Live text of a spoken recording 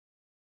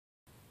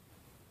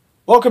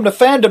Welcome to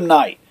Fandom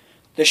Night,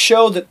 the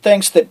show that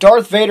thinks that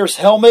Darth Vader's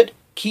helmet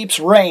keeps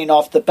rain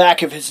off the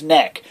back of his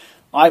neck.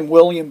 I'm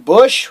William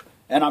Bush,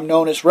 and I'm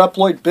known as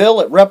Reploid Bill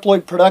at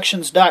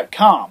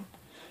ReploidProductions.com.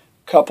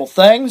 Couple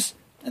things.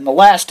 In the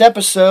last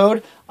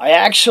episode, I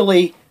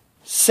actually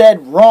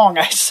said wrong.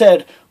 I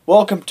said,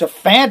 welcome to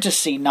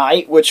Fantasy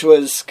Night, which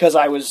was because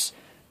I was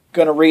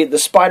going to read the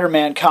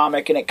Spider-Man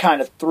comic, and it kind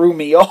of threw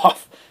me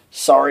off.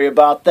 Sorry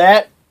about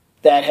that.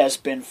 That has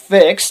been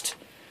fixed.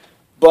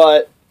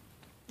 But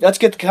let's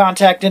get the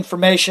contact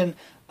information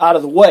out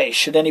of the way.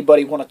 Should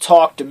anybody want to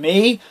talk to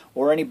me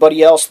or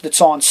anybody else that's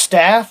on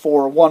staff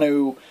or want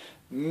to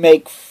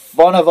make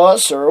fun of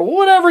us or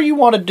whatever you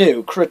want to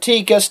do,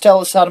 critique us, tell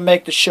us how to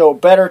make the show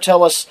better,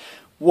 tell us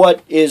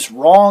what is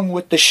wrong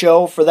with the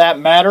show for that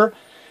matter.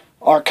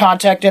 Our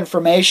contact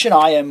information,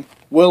 I am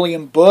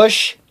William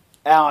Bush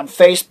on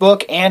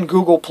Facebook and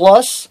Google+.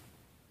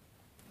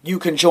 You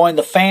can join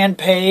the fan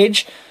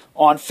page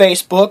on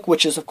Facebook,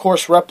 which is, of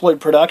course, Reploid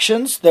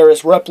Productions. There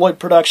is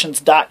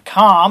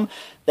ReploidProductions.com.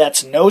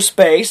 That's no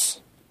space.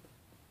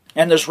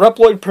 And there's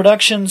Reploid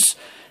Productions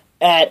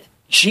at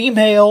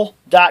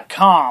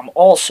gmail.com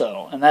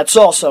also. And that's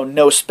also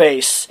no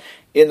space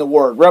in the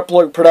word.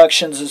 Reploid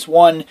Productions is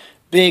one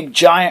big,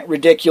 giant,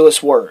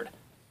 ridiculous word.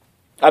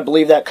 I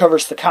believe that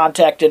covers the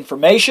contact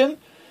information.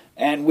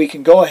 And we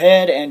can go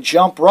ahead and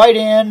jump right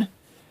in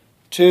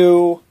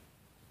to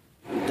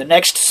the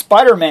next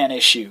Spider-Man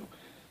issue.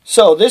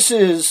 So this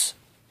is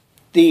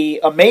the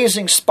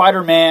Amazing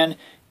Spider-Man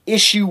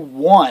issue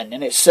 1,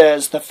 and it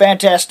says, the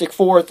Fantastic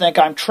Four think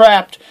I'm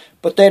trapped,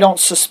 but they don't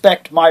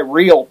suspect my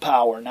real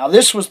power. Now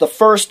this was the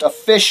first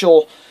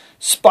official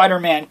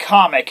Spider-Man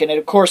comic, and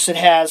of course it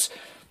has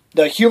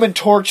the Human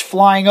Torch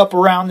flying up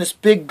around this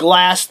big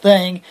glass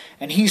thing,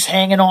 and he's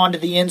hanging on to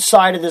the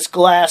inside of this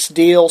glass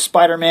deal,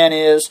 Spider-Man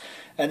is,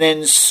 and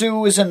then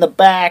Sue is in the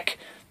back,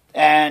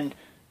 and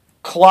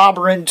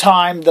clobbering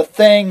time, the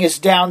Thing is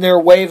down there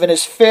waving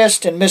his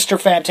fist, and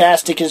Mr.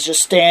 Fantastic is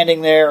just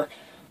standing there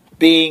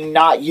being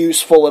not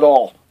useful at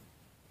all.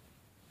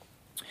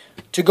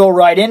 To go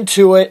right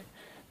into it,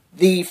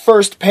 the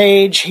first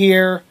page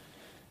here,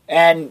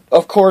 and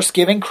of course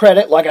giving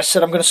credit, like I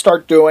said I'm going to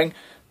start doing,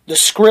 the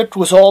script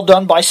was all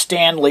done by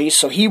Stan Lee,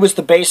 so he was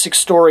the basic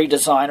story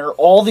designer,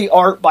 all the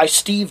art by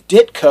Steve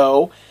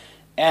Ditko,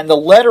 and the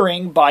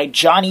lettering by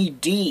Johnny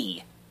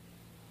D.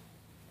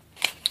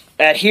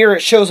 At here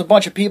it shows a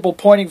bunch of people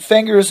pointing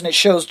fingers, and it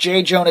shows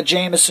J. Jonah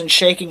Jameson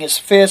shaking his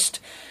fist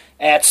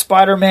at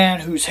Spider-Man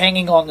who's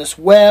hanging on this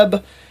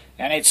web,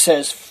 and it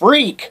says,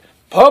 "Freak!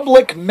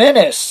 Public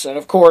menace!" And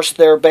of course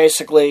they're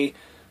basically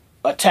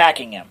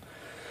attacking him.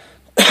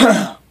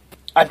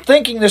 I'm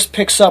thinking this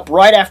picks up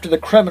right after the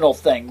criminal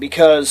thing,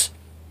 because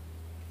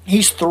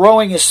he's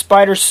throwing his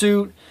spider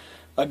suit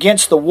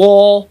against the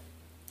wall,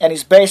 and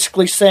he's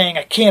basically saying,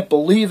 I can't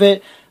believe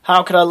it,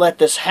 how could I let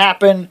this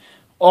happen?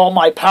 All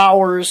my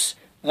powers,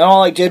 and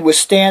all I did was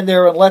stand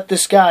there and let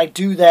this guy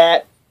do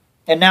that,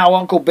 and now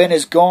Uncle Ben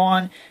is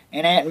gone,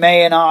 and Aunt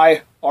May and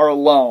I are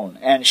alone.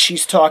 And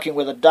she's talking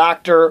with a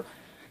doctor,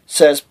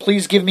 says,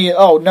 please give me,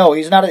 oh no,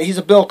 he's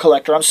a bill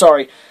collector, I'm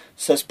sorry,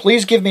 says,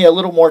 please give me a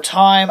little more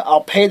time,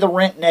 I'll pay the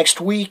rent next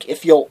week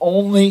if you'll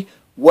only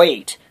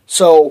wait.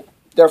 So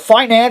their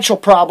financial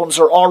problems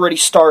are already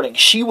starting.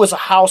 She was a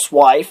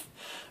housewife.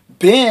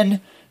 Ben,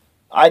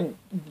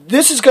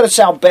 this is going to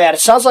sound bad.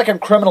 It sounds like I'm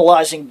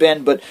criminalizing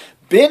Ben, but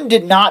Ben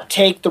did not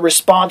take the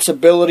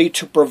responsibility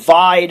to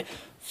provide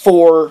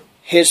for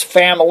his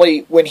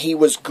family when he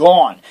was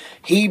gone.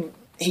 He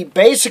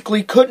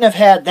basically couldn't have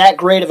had that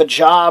great of a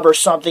job or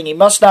something. He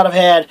must not have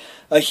had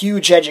a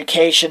huge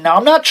education. Now,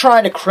 I'm not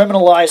trying to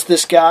criminalize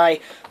this guy,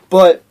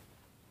 but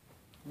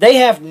they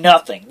have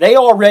nothing. They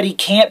already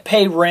can't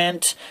pay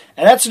rent,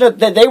 and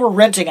they were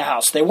renting a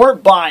house. They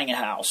weren't buying a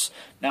house.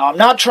 Now, I'm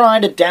not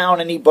trying to down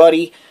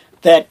anybody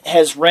that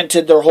has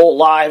rented their whole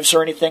lives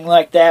or anything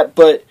like that,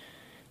 but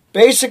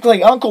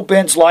basically Uncle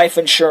Ben's life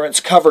insurance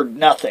covered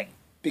nothing,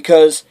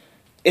 because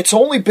it's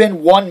only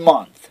been 1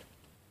 month,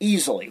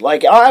 easily.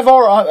 Like,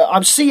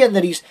 I'm seeing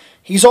that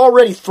he's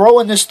already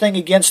throwing this thing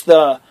against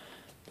the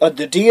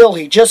deal.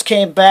 He just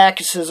came back.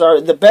 He says,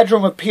 the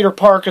bedroom of Peter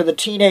Parker, the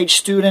teenage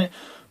student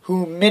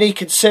whom many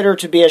consider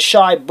to be a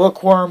shy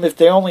bookworm if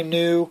they only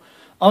knew.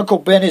 Uncle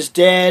Ben is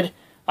dead.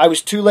 I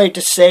was too late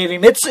to save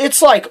him.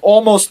 It's like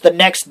almost the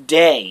next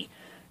day,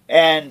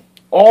 and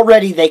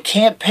already they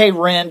can't pay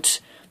rent,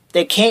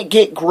 they can't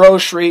get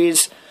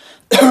groceries,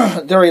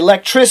 their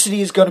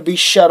electricity is going to be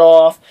shut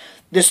off.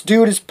 This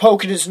dude is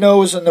poking his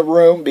nose in the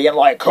room, being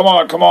like, come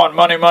on,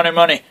 money, money,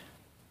 money.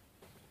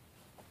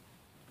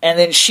 And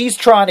then she's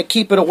trying to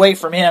keep it away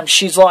from him.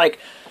 She's like,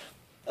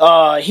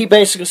 he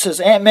basically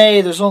says, Aunt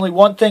May, there's only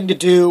one thing to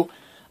do.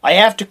 I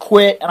have to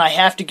quit, and I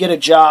have to get a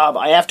job.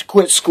 I have to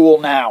quit school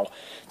now.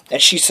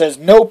 And she says,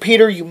 no,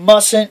 Peter, you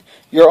mustn't.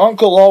 Your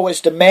uncle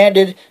always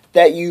demanded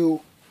that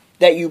you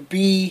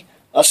be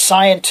a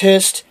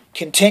scientist,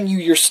 continue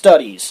your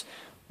studies.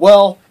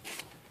 Well,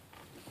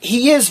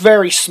 he is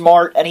very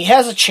smart, and he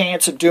has a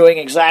chance of doing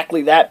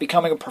exactly that,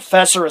 becoming a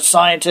professor, a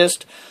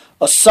scientist,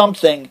 a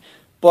something.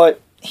 but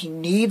he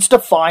needs to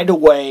find a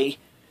way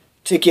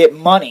to get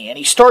money. And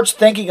he starts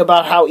thinking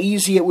about how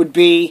easy it would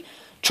be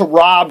to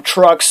rob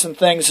trucks and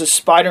things as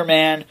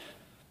Spider-Man,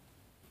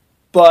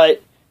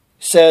 but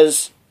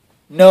says,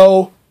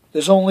 no,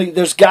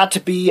 there's got to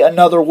be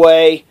another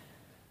way.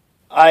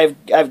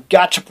 I've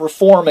got to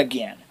perform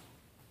again.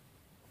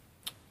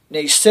 And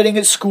he's sitting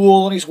at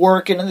school and he's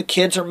working and the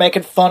kids are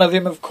making fun of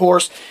him, of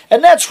course.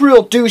 And that's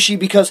real douchey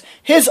because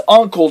his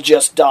uncle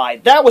just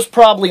died. That was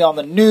probably on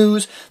the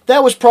news.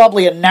 That was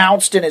probably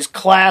announced in his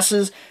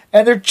classes.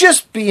 And they're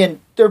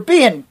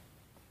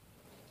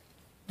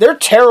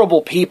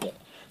terrible people.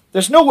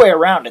 There's no way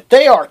around it.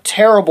 They are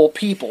terrible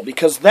people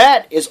because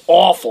that is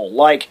awful.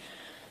 Like,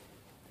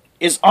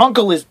 his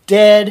uncle is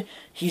dead.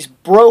 He's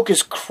broke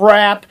as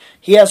crap.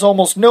 He has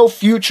almost no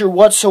future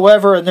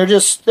whatsoever, and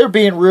they're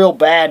being real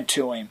bad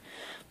to him.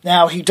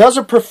 Now, he does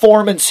a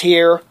performance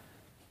here,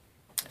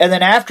 and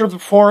then after the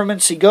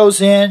performance, he goes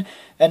in,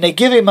 and he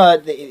gives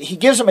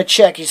him a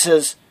check. He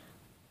says,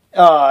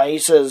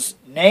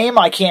 name,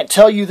 I can't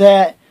tell you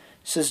that.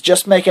 He says,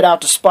 just make it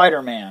out to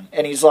Spider-Man.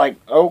 And he's like,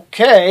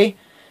 okay,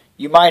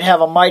 you might have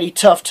a mighty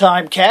tough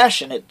time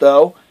cashing it,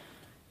 though.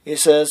 He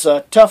says,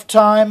 tough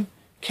time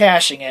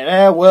cashing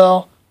it.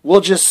 Well,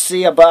 we'll just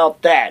see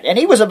about that. And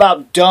he was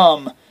about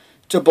dumb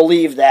to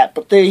believe that.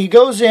 But he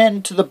goes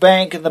into the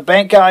bank, and the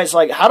bank guy's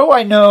like, how do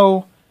I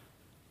know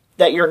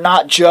that you're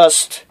not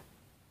just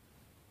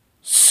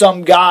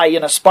some guy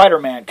in a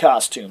Spider-Man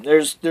costume?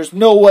 There's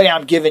no way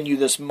I'm giving you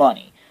this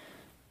money.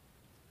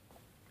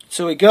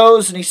 So he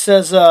goes and he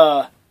says,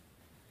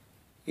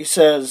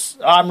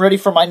 I'm ready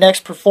for my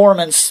next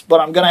performance,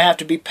 but I'm going to have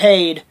to be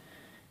paid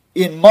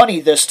in money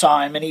this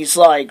time. And he's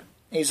like,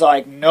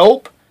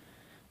 nope.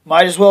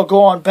 Might as well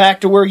go on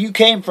back to where you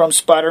came from,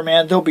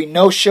 Spider-Man. There'll be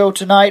no show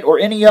tonight or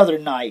any other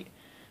night.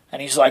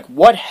 And he's like,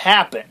 what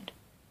happened?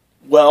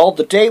 Well,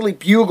 the Daily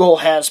Bugle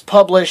has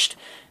published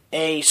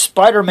a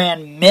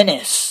Spider-Man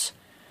menace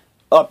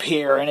up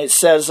here, and it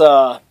says,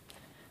 look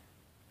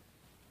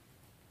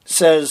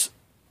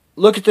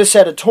at this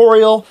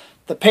editorial.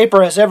 The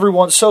paper has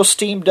everyone so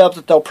steamed up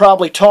that they'll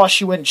probably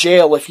toss you in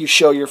jail if you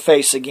show your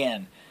face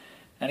again.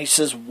 And he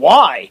says,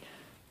 why?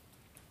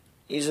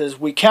 He says,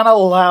 we cannot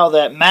allow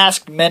that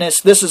masked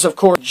menace. This is, of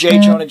course, J.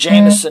 Jonah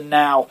Jameson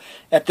now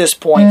at this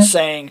point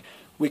saying,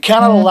 we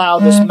cannot allow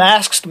this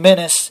masked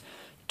menace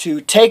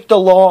to take the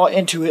law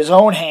into his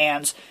own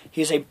hands.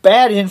 He's a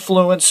bad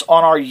influence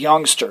on our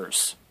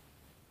youngsters.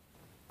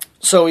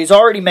 So he's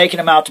already making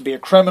him out to be a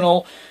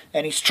criminal,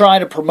 and he's trying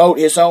to promote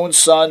his own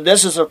son.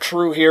 This is a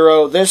true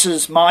hero. This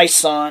is my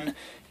son.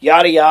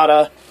 Yada,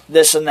 yada,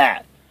 this and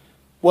that.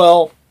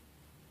 Well,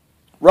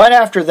 right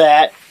after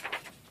that,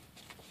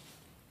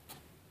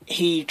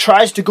 he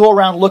tries to go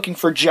around looking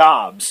for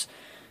jobs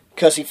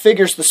because he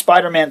figures the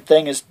Spider-Man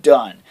thing is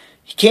done.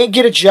 He can't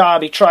get a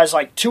job. He tries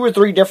like 2 or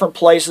 3 different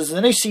places, and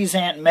then he sees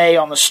Aunt May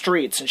on the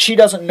streets, and she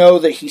doesn't know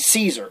that he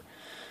sees her.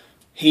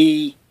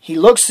 He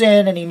looks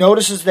in, and he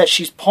notices that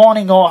she's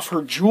pawning off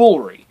her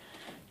jewelry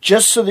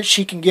just so that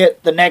she can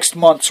get the next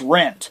month's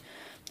rent.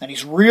 And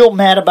he's real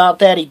mad about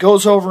that. He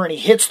goes over and he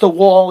hits the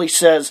wall. He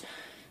says,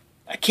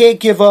 I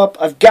can't give up.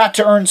 I've got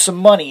to earn some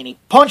money. And he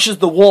punches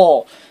the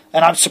wall.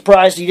 And I'm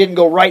surprised he didn't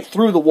go right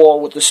through the wall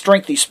with the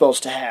strength he's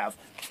supposed to have.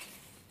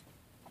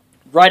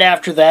 Right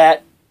after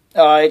that,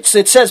 it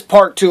says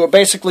part 2. It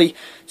basically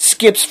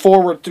skips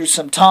forward through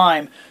some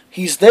time.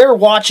 He's there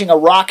watching a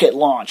rocket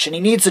launch, and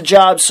he needs a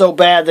job so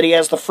bad that he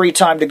has the free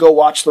time to go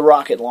watch the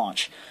rocket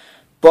launch.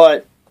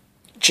 But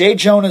J.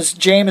 Jonah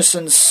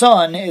Jameson's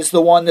son is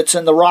the one that's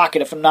in the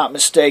rocket, if I'm not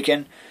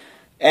mistaken.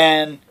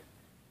 And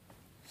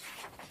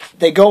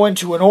they go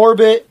into an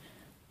orbit.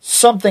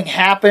 Something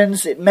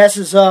happens, it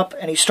messes up,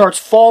 and he starts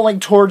falling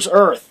towards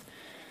Earth.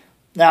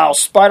 Now,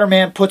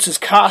 Spider-Man puts his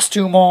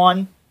costume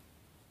on,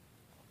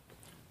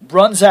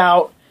 runs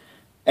out,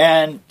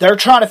 and they're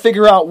trying to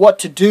figure out what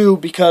to do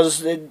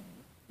because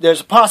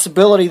there's a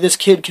possibility this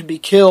kid could be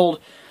killed.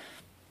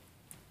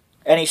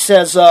 And he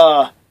says,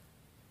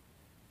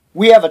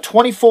 we have a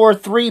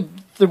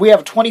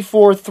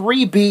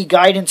 24-3B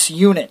guidance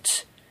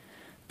unit,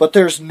 but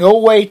there's no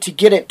way to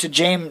get it to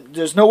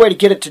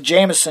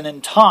Jameson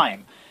in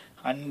time.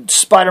 And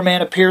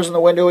Spider-Man appears in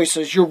the window. He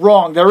says, you're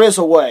wrong. There is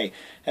a way.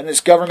 And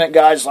this government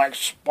guy's like,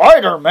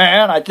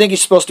 Spider-Man? I think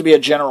he's supposed to be a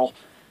general.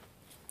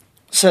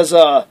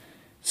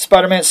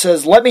 Spider-Man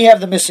says, let me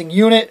have the missing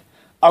unit.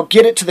 I'll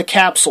get it to the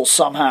capsule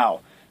somehow.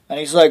 And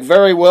he's like,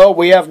 very well.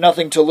 We have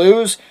nothing to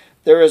lose.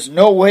 There is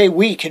no way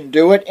we can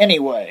do it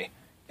anyway.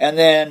 And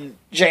then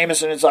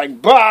Jameson is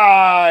like,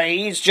 bah,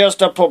 he's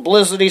just a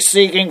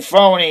publicity-seeking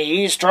phony.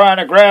 He's trying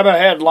to grab a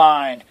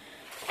headline.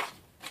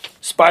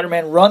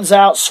 Spider-Man runs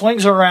out,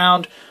 swings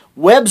around,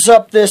 webs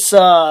up this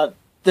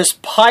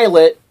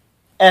pilot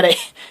at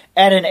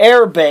an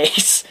air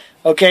base.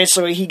 Okay,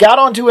 so he got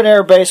onto an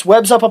air base,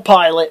 webs up a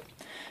pilot,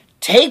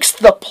 takes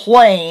the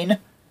plane,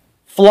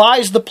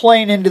 flies the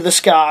plane into the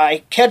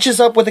sky, catches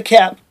up with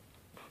the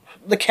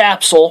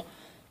capsule,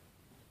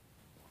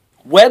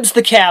 webs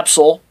the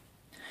capsule,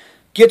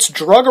 gets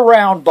drug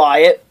around by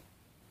it,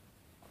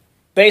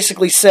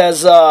 basically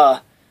says,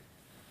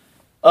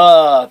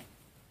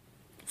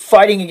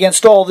 fighting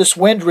against all this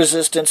wind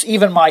resistance,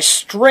 even my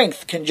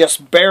strength can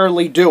just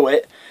barely do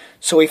it.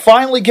 So he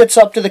finally gets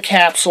up to the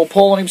capsule,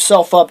 pulling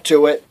himself up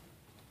to it.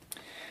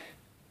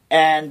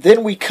 And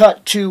then we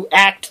cut to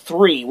Act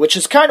 3, which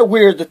is kind of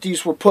weird that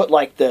these were put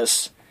like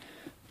this.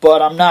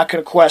 But I'm not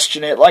going to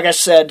question it. Like I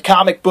said,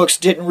 comic books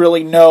didn't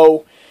really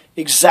know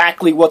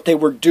exactly what they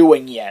were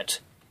doing yet.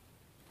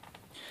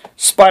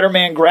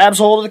 Spider-Man grabs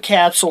hold of the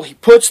capsule. He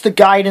puts the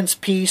guidance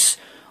piece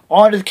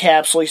onto the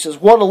capsule. He says,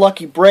 "What a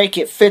lucky break.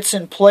 It fits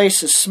in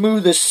place as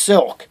smooth as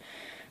silk."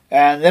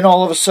 And then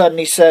all of a sudden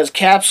he says,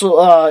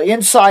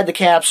 inside the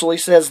capsule, he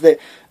says that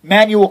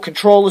manual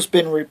control has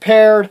been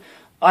repaired.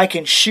 I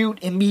can shoot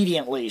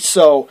immediately.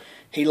 So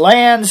he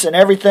lands and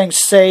everything's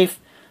safe.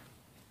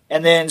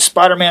 And then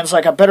Spider-Man's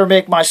like, I better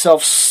make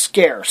myself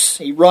scarce.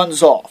 He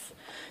runs off.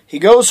 He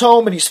goes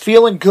home and he's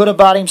feeling good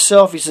about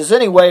himself. He says,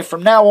 anyway,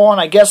 from now on,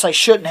 I guess I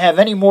shouldn't have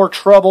any more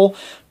trouble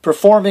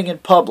performing in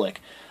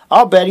public.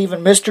 I'll bet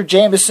even Mr.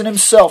 Jameson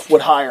himself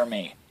would hire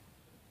me.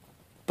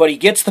 But he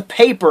gets the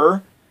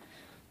paper,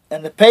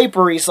 and the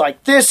paper, he's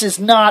like, this is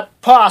not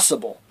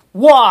possible.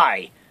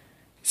 Why?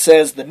 It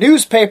says, the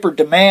newspaper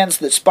demands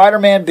that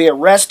Spider-Man be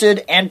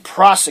arrested and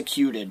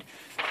prosecuted.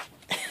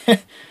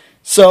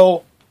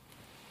 So,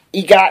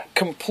 he got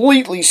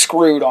completely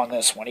screwed on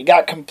this one. He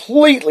got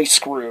completely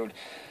screwed.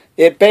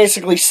 It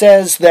basically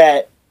says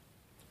that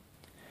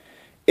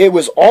it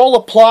was all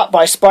a plot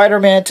by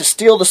Spider-Man to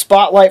steal the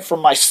spotlight from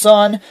my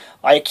son.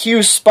 I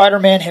accused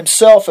Spider-Man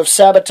himself of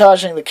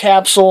sabotaging the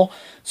capsule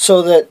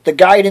so that the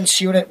guidance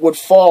unit would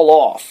fall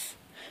off.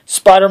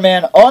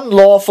 Spider-Man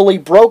unlawfully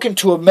broke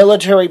into a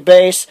military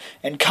base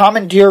and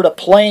commandeered a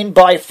plane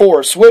by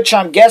force, which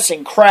I'm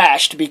guessing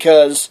crashed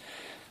because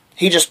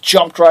he just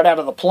jumped right out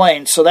of the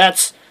plane. So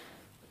that's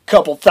a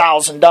couple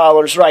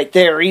 $1,000 right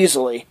there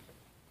easily.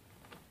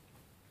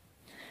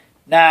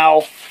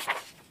 Now,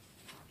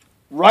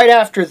 right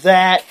after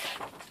that,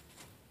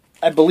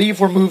 I believe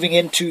we're moving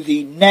into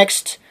the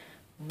next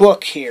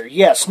book here.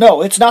 Yes,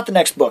 no, it's not the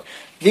next book.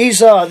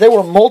 There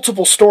were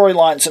multiple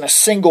storylines in a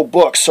single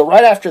book. So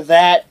right after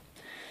that,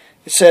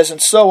 it says,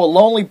 and so a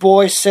lonely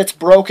boy sits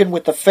broken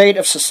with the fate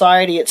of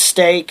society at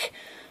stake.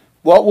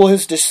 What will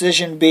his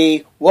decision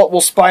be? What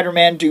will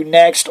Spider-Man do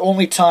next?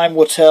 Only time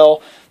will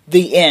tell.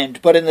 The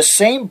end. But in the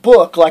same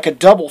book, like a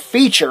double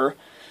feature,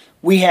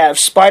 we have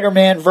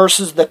Spider-Man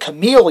versus the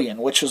Chameleon,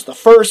 which was the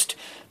first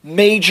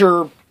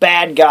major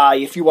bad guy,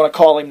 if you want to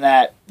call him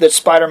that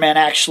Spider-Man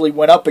actually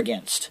went up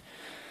against.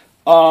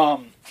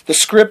 The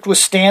script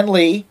was Stan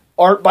Lee,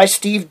 art by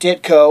Steve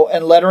Ditko,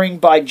 and lettering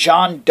by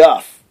John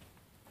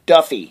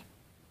Duffy.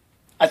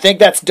 I think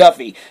that's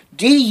Duffy.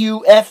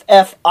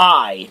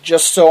 Duffi,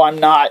 just so I'm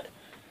not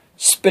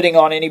spitting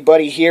on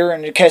anybody here,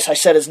 in case I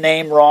said his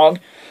name wrong.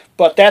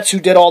 But that's who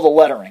did all the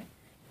lettering.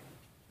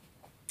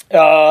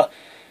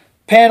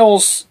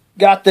 Panels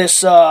got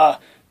this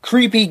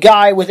creepy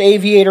guy with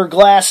aviator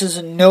glasses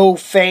and no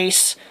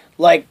face,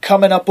 like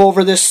coming up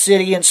over this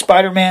city, and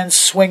Spider-Man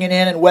swinging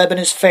in and webbing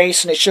his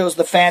face, and it shows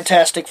the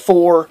Fantastic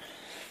Four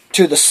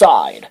to the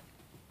side.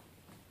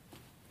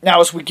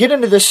 Now, as we get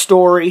into this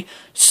story,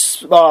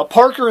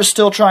 Parker is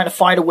still trying to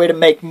find a way to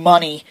make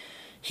money.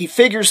 He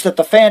figures that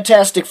the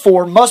Fantastic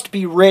Four must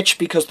be rich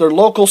because they're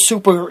local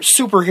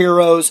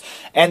superheroes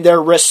and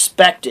they're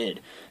respected.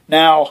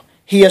 Now,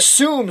 he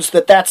assumes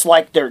that that's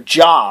like their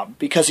job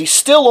because he's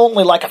still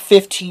only like a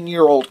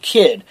 15-year-old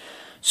kid.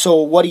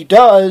 So what he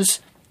does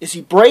is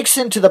he breaks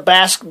into the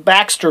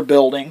Baxter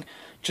building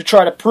to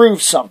try to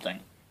prove something.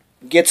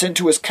 He gets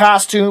into his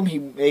costume.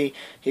 He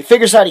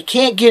figures out he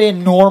can't get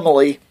in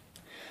normally.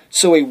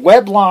 So he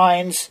web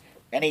lines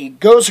and he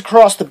goes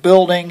across the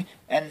building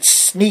and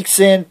sneaks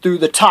in through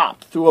the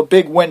top, through a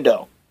big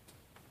window.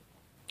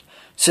 It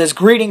says,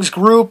 greetings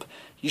group,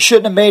 you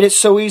shouldn't have made it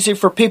so easy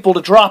for people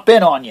to drop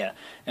in on you.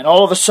 And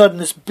all of a sudden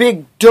this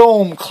big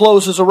dome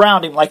closes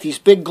around him like these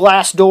big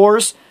glass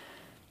doors.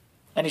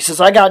 And he says,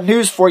 I got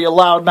news for you,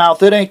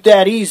 loudmouth, it ain't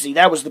that easy.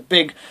 That was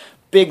the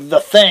the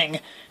thing.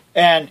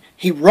 And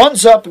he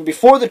runs up, and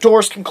before the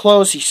doors can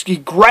close, he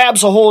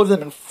grabs a hold of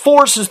them and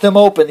forces them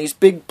open, these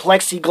big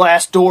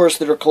plexiglass doors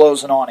that are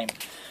closing on him.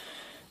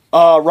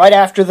 Right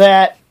after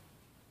that,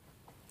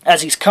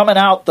 as he's coming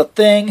out, the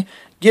Thing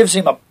gives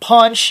him a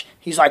punch.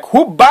 He's like,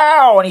 whoop,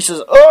 bow! And he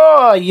says,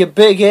 oh, you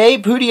big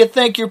ape, who do you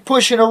think you're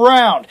pushing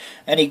around?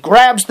 And he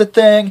grabs the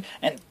Thing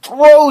and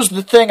throws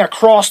the Thing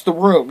across the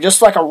room,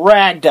 just like a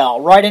rag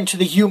doll, right into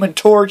the Human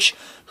Torch,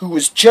 who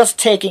was just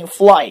taking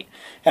flight.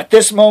 At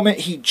this moment,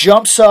 he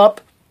jumps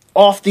up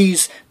off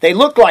these, they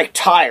look like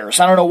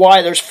tires. I don't know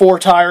why there's 4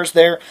 tires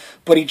there,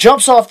 but he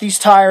jumps off these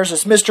tires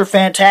as Mr.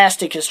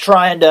 Fantastic is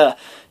trying to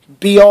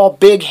be all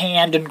big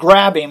hand and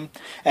grab him,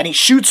 and he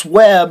shoots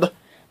web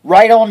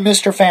right on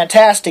Mr.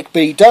 Fantastic,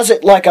 but he does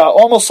it like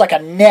almost like a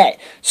net,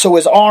 so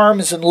his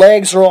arms and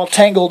legs are all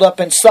tangled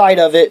up inside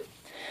of it,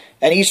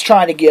 and he's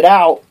trying to get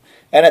out,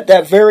 and at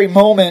that very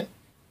moment,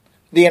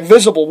 the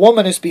Invisible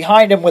Woman is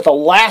behind him with a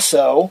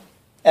lasso,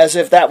 as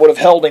if that would have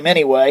held him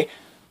anyway.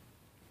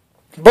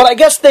 But I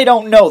guess they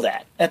don't know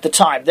that at the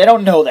time. They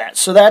don't know that.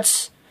 So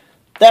that's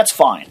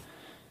fine.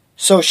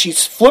 So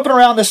she's flipping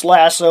around this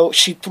lasso.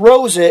 She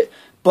throws it,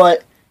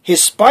 but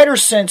his spider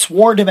sense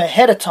warned him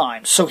ahead of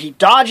time. So he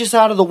dodges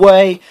out of the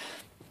way,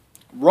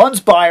 runs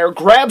by her,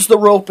 grabs the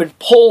rope and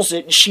pulls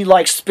it, and she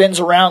spins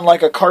around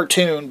like a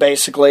cartoon,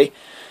 basically.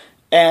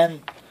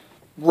 And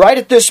right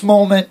at this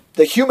moment,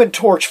 the Human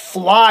Torch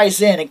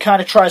flies in and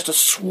kind of tries to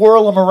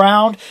swirl him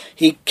around.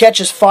 He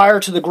catches fire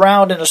to the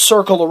ground in a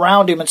circle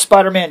around him, and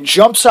Spider-Man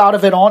jumps out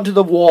of it onto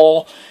the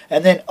wall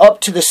and then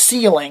up to the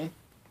ceiling.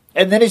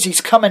 And then as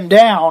he's coming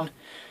down,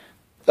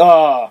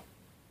 Mr.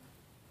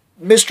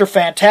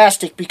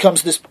 Fantastic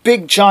becomes this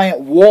big giant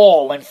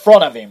wall in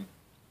front of him.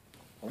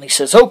 And he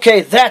says,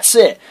 "Okay, that's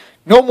it.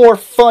 No more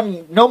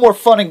fun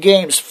and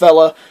games,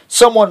 fella.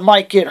 Someone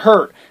might get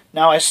hurt.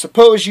 Now I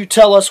suppose you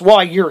tell us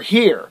why you're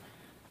here."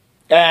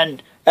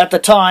 And at the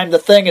time, the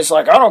Thing is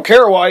like, "I don't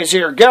care why he's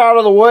here. Get out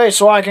of the way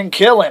so I can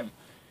kill him."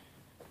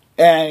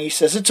 And he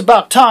says, "It's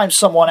about time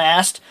someone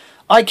asked.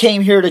 I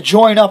came here to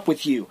join up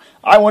with you.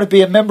 I want to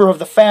be a member of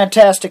the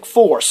Fantastic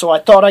Four, so I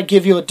thought I'd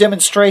give you a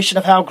demonstration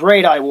of how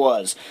great I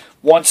was."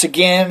 Once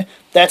again,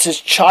 that's his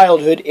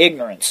childhood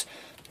ignorance.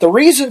 The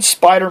reason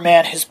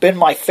Spider-Man has been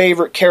my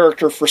favorite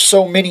character for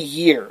so many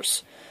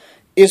years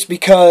is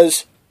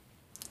because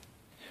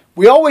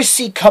we always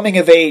see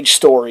coming-of-age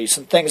stories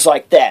and things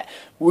like that.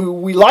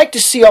 We like to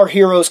see our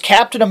heroes.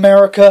 Captain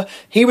America,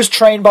 he was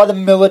trained by the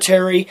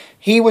military.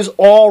 He was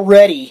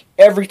already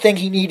everything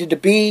he needed to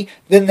be.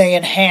 Then they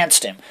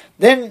enhanced him.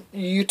 Then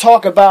you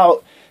talk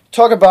about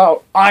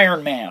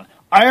Iron Man.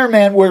 Iron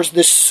Man wears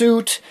this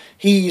suit.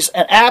 He's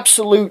an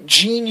absolute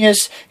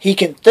genius. He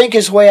can think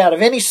his way out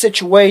of any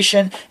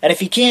situation. And if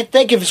he can't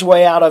think of his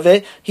way out of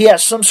it, he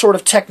has some sort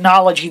of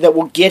technology that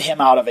will get him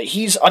out of it.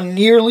 He's a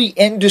nearly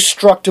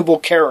indestructible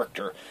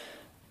character.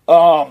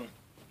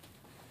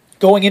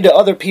 Going into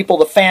other people,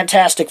 the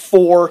Fantastic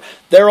Four,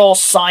 they're all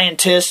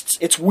scientists.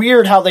 It's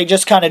weird how they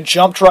just kind of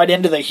jumped right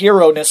into the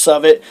hero-ness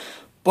of it.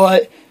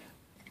 But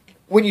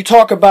when you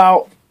talk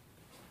about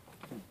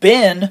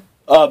Ben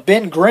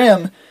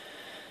Grimm,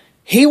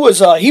 he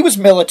was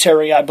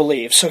military, I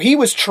believe. So he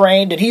was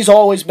trained, and he's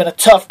always been a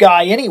tough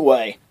guy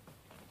anyway.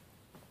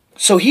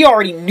 So he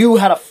already knew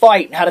how to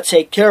fight and how to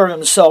take care of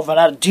himself and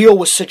how to deal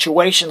with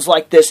situations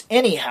like this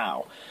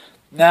anyhow.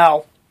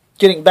 Now,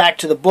 getting back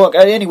to the book.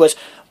 Anyways,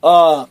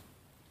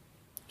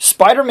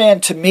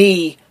 Spider-Man, to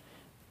me,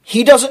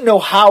 he doesn't know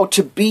how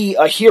to be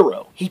a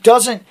hero. He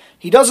doesn't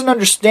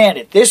understand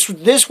it.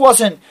 This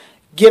wasn't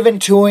given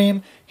to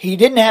him. He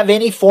didn't have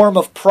any form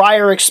of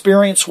prior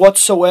experience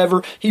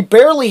whatsoever. He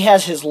barely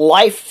has his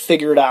life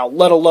figured out,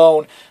 let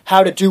alone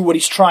how to do what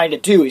he's trying to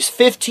do. He's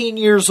 15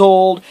 years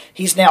old.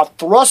 He's now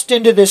thrust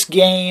into this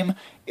game.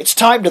 It's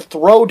time to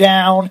throw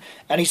down,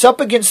 and he's up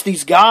against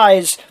these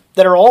guys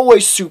that are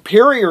always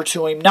superior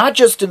to him, not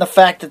just in the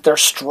fact that they're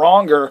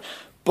stronger,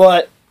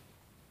 but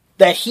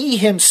that he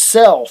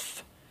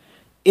himself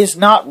is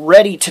not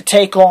ready to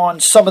take on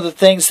some of the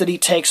things that he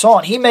takes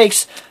on. He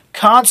makes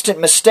constant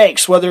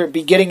mistakes, whether it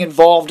be getting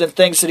involved in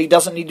things that he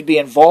doesn't need to be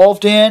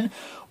involved in,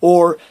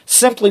 or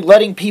simply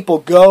letting people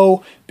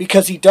go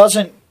because he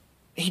doesn't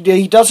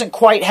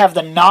quite have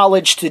the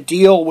knowledge to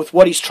deal with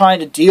what he's trying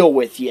to deal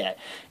with yet.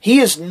 He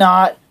is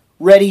not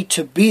ready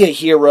to be a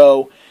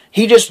hero.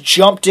 He just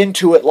jumped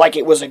into it like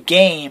it was a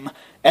game,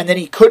 and then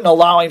he couldn't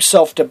allow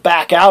himself to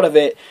back out of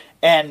it.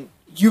 And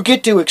you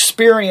get to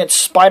experience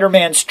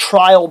Spider-Man's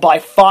trial by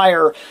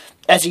fire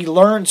as he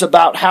learns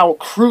about how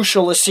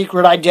crucial a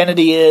secret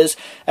identity is,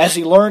 as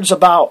he learns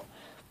about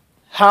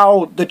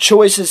how the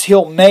choices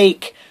he'll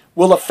make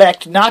will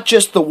affect not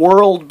just the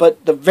world,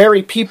 but the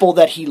very people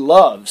that he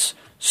loves.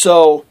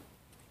 So,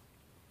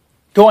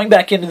 going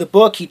back into the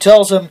book, he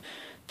tells him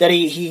that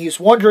he's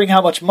wondering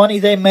how much money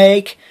they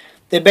make.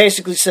 They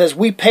basically says,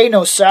 "We pay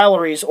no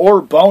salaries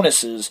or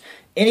bonuses.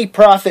 Any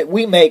profit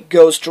we make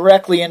goes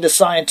directly into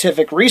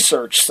scientific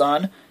research,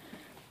 son."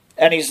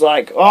 And he's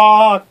like,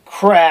 "Oh,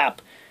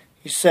 crap."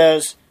 He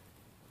says,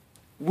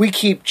 "We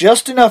keep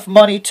just enough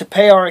money to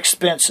pay our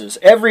expenses.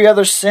 Every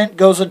other cent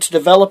goes into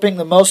developing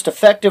the most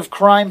effective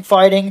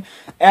crime-fighting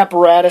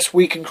apparatus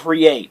we can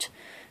create."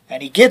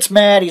 And he gets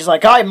mad. He's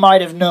like, "I might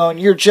have known.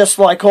 You're just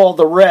like all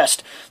the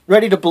rest,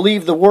 ready to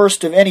believe the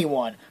worst of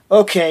anyone.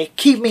 Okay,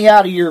 keep me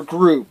out of your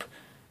group."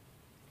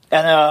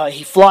 And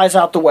he flies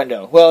out the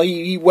window. Well,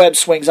 he web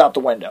swings out the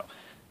window.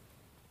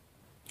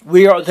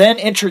 We are then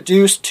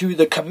introduced to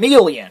the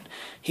Chameleon.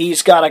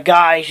 He's got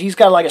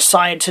like a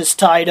scientist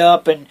tied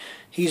up, and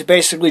he's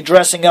basically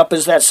dressing up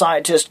as that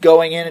scientist,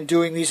 going in and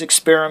doing these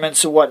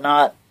experiments and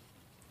whatnot.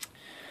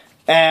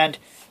 And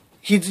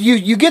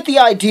you get the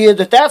idea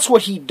that that's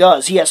what he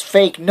does. He has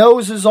fake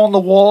noses on the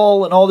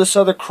wall and all this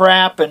other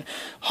crap, and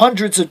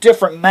hundreds of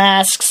different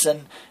masks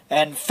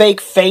and fake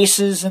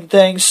faces and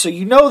things. So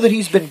you know that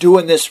he's been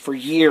doing this for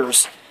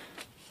years.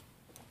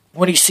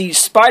 When he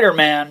sees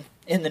Spider-Man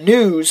in the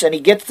news, and he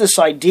gets this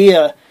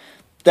idea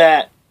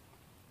that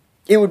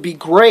it would be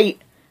great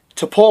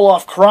to pull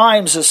off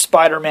crimes as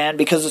Spider-Man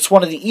because it's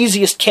one of the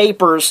easiest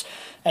capers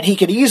and he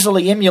could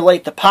easily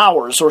emulate the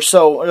powers, or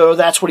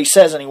that's what he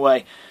says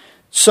anyway.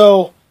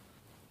 So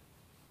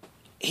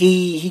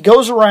he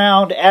goes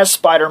around as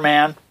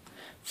Spider-Man,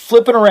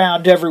 flipping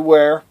around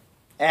everywhere,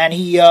 and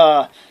he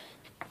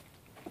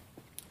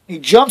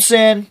jumps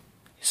in.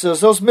 He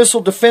says, "Those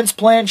missile defense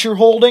plans you're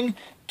holding,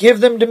 give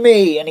them to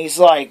me." And he's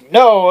like,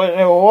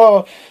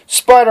 "No,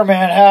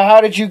 Spider-Man,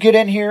 how did you get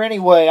in here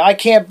anyway? I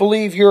can't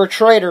believe you're a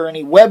traitor." And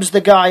he webs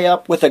the guy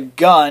up with a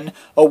gun,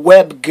 a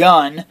web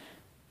gun.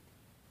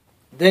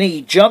 Then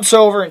he jumps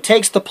over and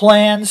takes the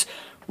plans,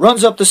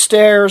 runs up the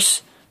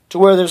stairs to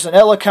where there's an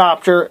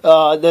helicopter.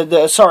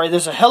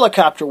 There's a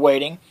helicopter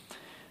waiting.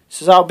 He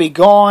says, "I'll be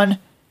gone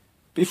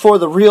before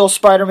the real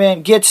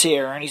Spider-Man gets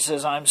here." And he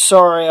says, "I'm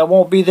sorry, I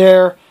won't be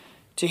there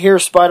to hear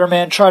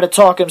Spider-Man try to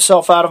talk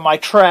himself out of my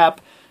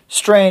trap.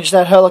 Strange,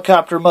 that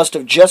helicopter must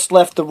have just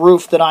left the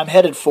roof that I'm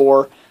headed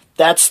for."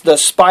 That's the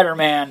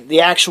Spider-Man,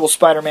 the actual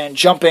Spider-Man,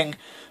 jumping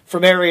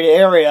from area to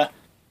area.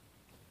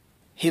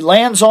 He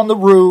lands on the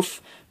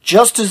roof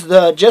just as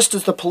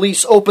the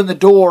police open the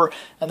door,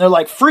 and they're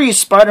like, "Freeze,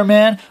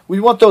 Spider-Man, we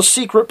want those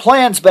secret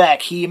plans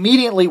back." He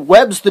immediately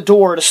webs the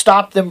door to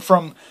stop them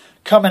from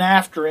coming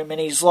after him, and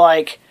he's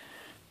like,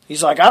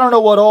 "I don't know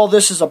what all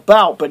this is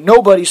about, but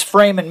nobody's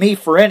framing me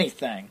for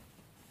anything."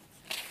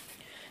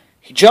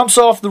 He jumps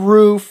off the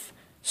roof,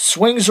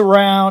 swings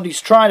around, he's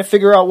trying to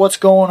figure out what's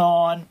going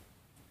on.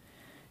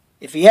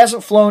 If he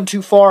hasn't flown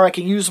too far, I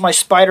can use my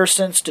spider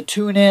sense to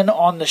tune in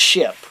on the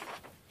ship.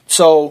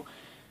 So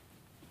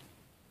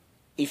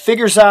he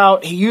figures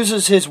out, he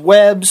uses his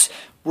webs,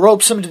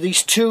 ropes him to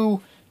these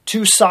two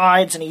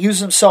sides, and he uses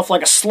himself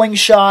like a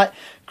slingshot,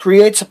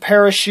 creates a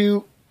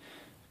parachute,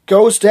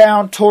 goes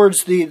down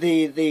towards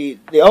the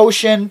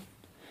ocean,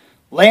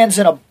 lands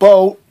in a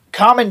boat,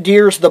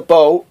 commandeers the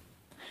boat,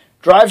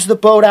 drives the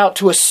boat out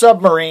to a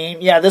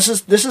submarine. Yeah, this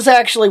is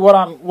actually what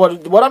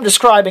I'm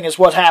describing is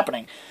what's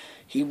happening.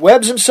 He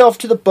webs himself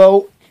to the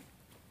boat,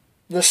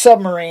 the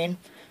submarine,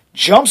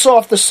 jumps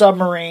off the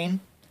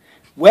submarine,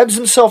 webs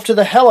himself to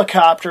the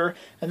helicopter,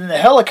 and then the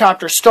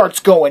helicopter starts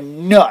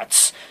going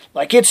nuts.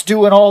 Like it's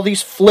doing all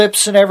these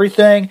flips and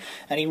everything,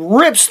 and he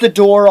rips the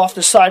door off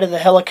the side of the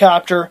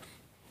helicopter,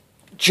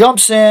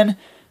 jumps in,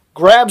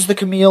 grabs the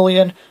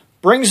chameleon,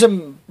 brings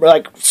him,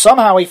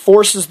 somehow he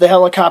forces the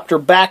helicopter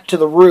back to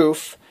the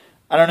roof.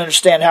 I don't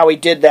understand how he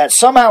did that.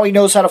 Somehow he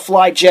knows how to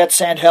fly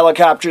jets and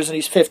helicopters, and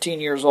he's 15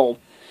 years old.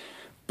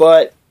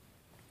 But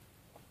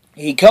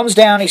he comes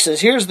down, he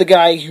says, "Here's the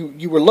guy who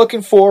you were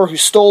looking for, who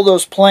stole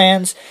those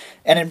plans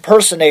and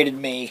impersonated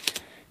me."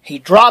 He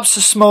drops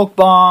the smoke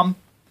bomb,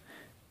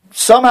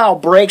 somehow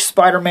breaks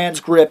Spider-Man's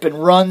grip,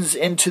 and runs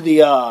into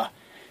the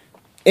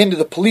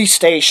police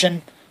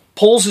station,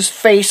 pulls his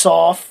face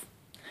off,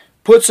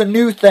 puts a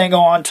new thing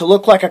on to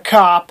look like a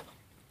cop,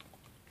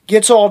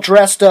 gets all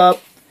dressed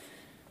up,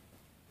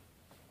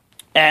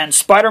 and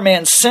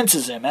Spider-Man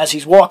senses him as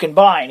he's walking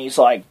by, and he's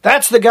like,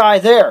 "That's the guy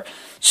there."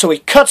 So he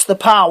cuts the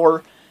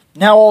power.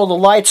 Now all the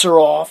lights are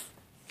off,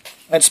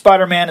 and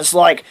Spider-Man is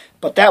like,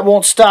 "But that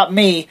won't stop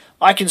me.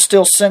 I can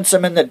still sense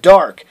him in the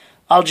dark.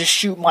 I'll just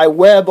shoot my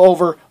web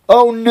over.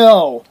 Oh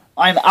no,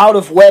 I'm out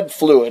of web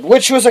fluid,"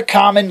 which was a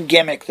common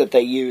gimmick that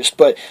they used.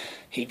 But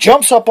he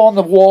jumps up on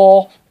the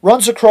wall,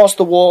 runs across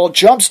the wall,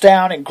 jumps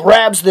down, and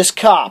grabs this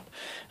cop.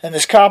 And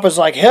this cop is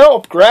like,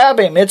 "Help, grab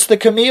him. It's the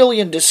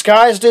chameleon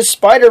disguised as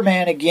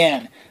Spider-Man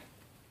again."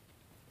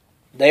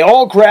 They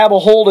all grab a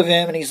hold of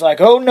him, and he's like,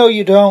 "Oh, no,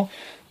 you don't.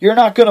 You're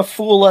not going to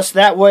fool us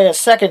that way a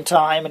second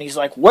time." And he's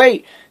like,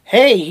 "Wait,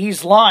 hey,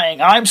 he's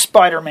lying. I'm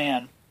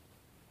Spider-Man."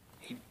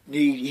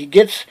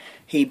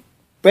 He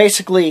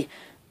basically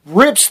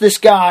rips this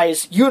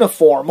guy's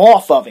uniform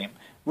off of him,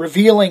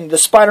 revealing the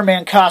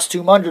Spider-Man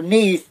costume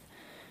underneath,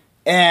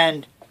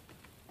 and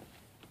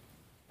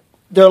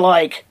they're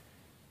like,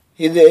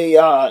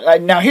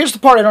 now here's the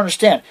part I don't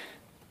understand.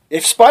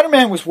 If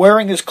Spider-Man was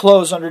wearing his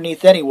clothes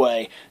underneath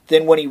anyway,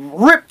 then when he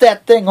ripped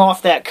that thing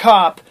off that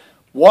cop,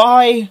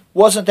 why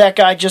wasn't that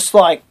guy just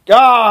like,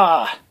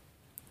 I'm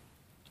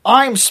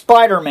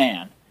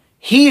Spider-Man.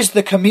 He's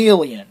the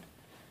chameleon.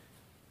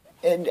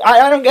 And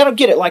I don't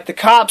get it. Like the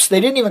cops, they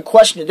didn't even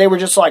question it. They were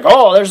just like,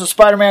 "Oh, there's a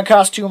Spider-Man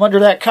costume under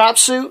that cop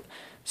suit.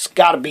 It's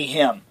got to be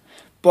him."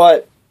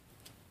 But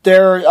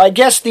I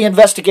guess the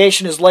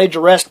investigation is laid to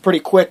rest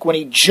pretty quick when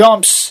he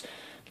jumps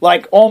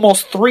like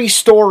almost 3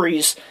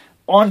 stories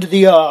onto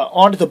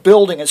the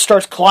building and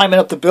starts climbing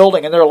up the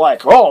building. And they're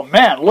like, "Oh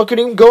man, look at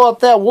him go up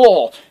that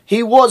wall.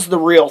 He was the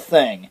real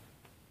thing."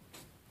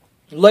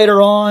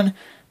 Later on,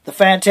 the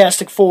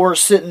Fantastic Four are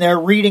sitting there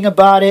reading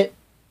about it,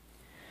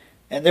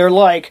 and they're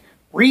like,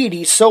 "Reed,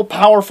 he's so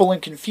powerful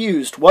and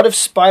confused. What if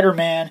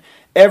Spider-Man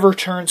ever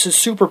turns his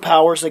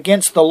superpowers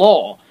against the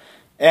law?"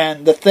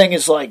 And the Thing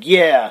is like,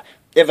 "Yeah,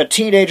 if a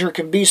teenager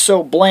can be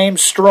so blamed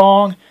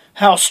strong,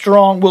 how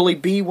strong will he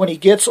be when he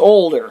gets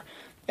older?"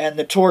 And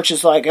the Torch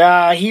is like,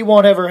 he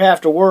won't ever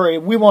have to worry.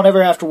 We won't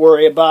ever have to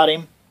worry about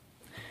him.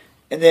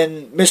 And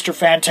then Mr.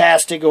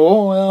 Fantastic,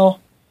 "Oh, well,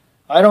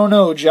 I don't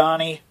know,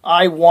 Johnny.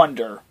 I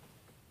wonder."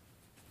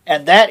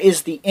 And that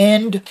is the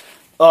end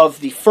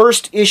of the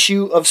first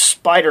issue of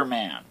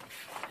Spider-Man.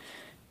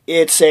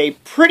 It's a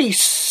pretty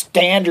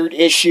standard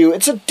issue.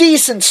 It's a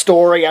decent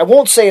story. I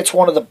won't say it's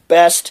one of the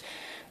best.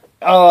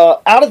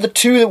 Out of the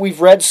two that we've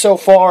read so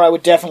far, I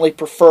would definitely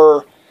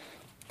prefer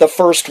the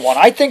first one.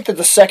 I think that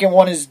the second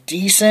one is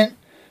decent,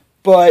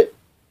 but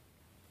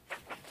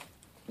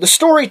the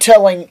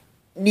storytelling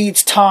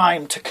needs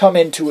time to come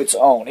into its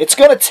own. It's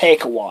going to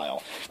take a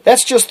while.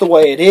 That's just the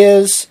way it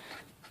is.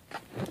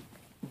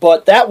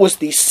 But that was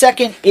the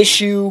second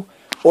issue,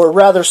 or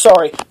rather,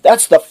 sorry,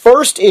 that's the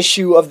first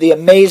issue of The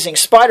Amazing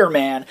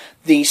Spider-Man,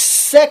 the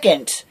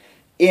second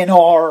in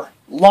our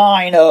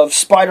line of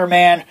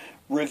Spider-Man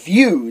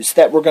reviews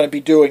that we're going to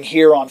be doing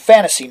here on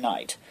Fantasy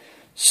Night.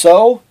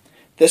 So,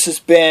 this has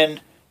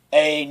been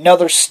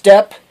another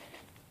step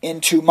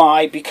into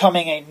my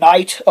becoming a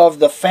knight of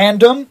the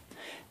fandom.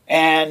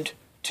 And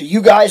to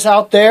you guys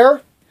out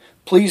there,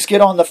 please get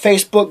on the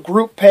Facebook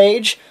group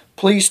page.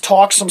 Please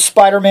talk some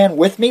Spider-Man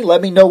with me.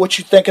 Let me know what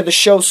you think of the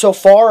show so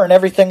far and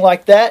everything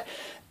like that.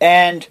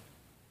 And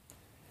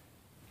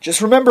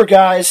just remember,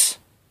 guys,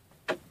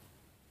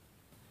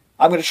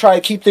 I'm going to try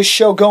to keep this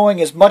show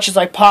going as much as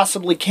I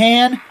possibly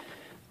can.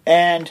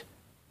 And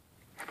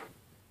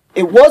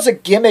it was a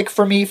gimmick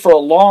for me for a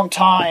long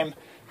time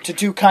to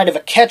do kind of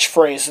a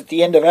catchphrase at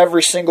the end of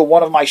every single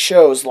one of my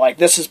shows, like,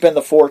 this has been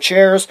the 4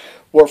 chairs,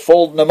 we're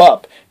folding them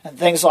up, and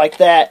things like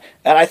that.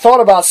 And I thought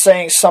about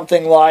saying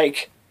something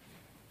like,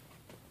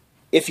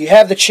 if you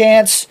have the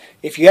chance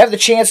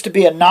to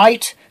be a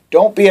knight,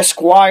 don't be a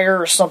squire,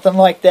 or something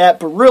like that.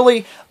 But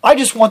really, I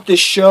just want this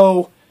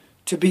show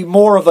to be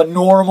more of a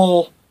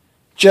normal,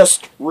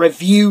 just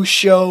review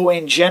show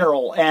in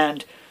general.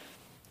 And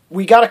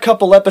we got a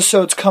couple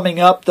episodes coming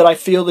up that I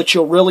feel that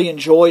you'll really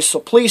enjoy, so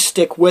please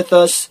stick with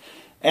us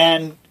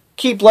and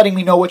keep letting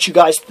me know what you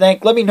guys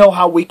think. Let me know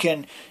how we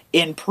can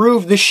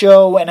improve the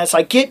show, and as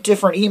I get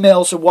different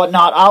emails and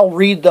whatnot, I'll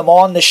read them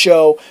on the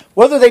show,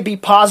 whether they be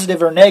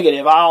positive or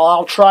negative.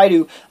 I'll try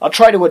to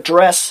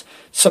address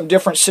some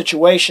different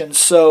situations.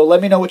 So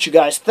let me know what you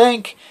guys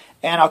think,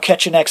 and I'll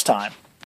catch you next time.